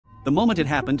The moment it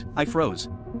happened, I froze.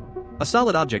 A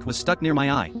solid object was stuck near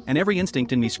my eye, and every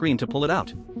instinct in me screamed to pull it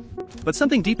out. But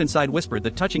something deep inside whispered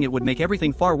that touching it would make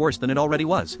everything far worse than it already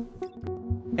was.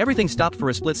 Everything stopped for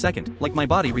a split second, like my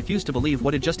body refused to believe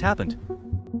what had just happened.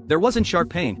 There wasn't sharp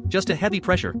pain, just a heavy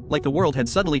pressure, like the world had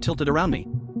suddenly tilted around me.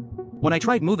 When I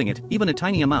tried moving it, even a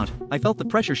tiny amount, I felt the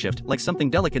pressure shift, like something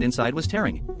delicate inside was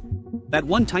tearing. That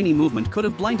one tiny movement could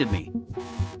have blinded me.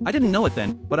 I didn't know it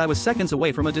then, but I was seconds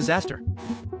away from a disaster.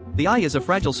 The eye is a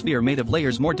fragile sphere made of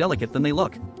layers more delicate than they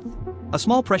look. A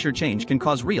small pressure change can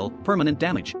cause real, permanent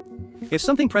damage. If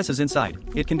something presses inside,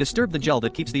 it can disturb the gel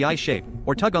that keeps the eye shape,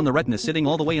 or tug on the retina sitting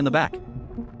all the way in the back.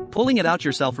 Pulling it out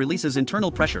yourself releases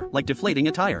internal pressure, like deflating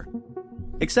a tire.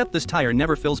 Except this tire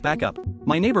never fills back up.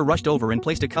 My neighbor rushed over and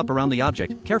placed a cup around the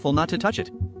object, careful not to touch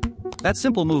it. That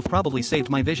simple move probably saved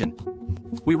my vision.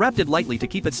 We wrapped it lightly to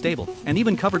keep it stable, and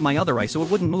even covered my other eye so it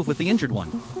wouldn't move with the injured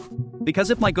one.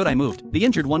 Because if my good eye moved, the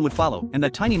injured one would follow, and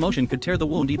that tiny motion could tear the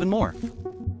wound even more.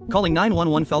 Calling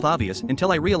 911 felt obvious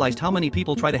until I realized how many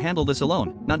people try to handle this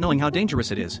alone, not knowing how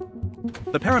dangerous it is.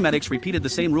 The paramedics repeated the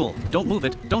same rule: don't move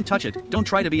it, don't touch it, don't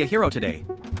try to be a hero today.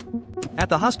 At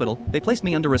the hospital, they placed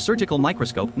me under a surgical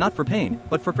microscope, not for pain,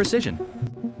 but for precision.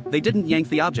 They didn't yank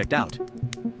the object out.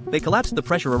 They collapsed the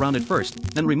pressure around it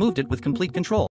first, then removed it with complete control.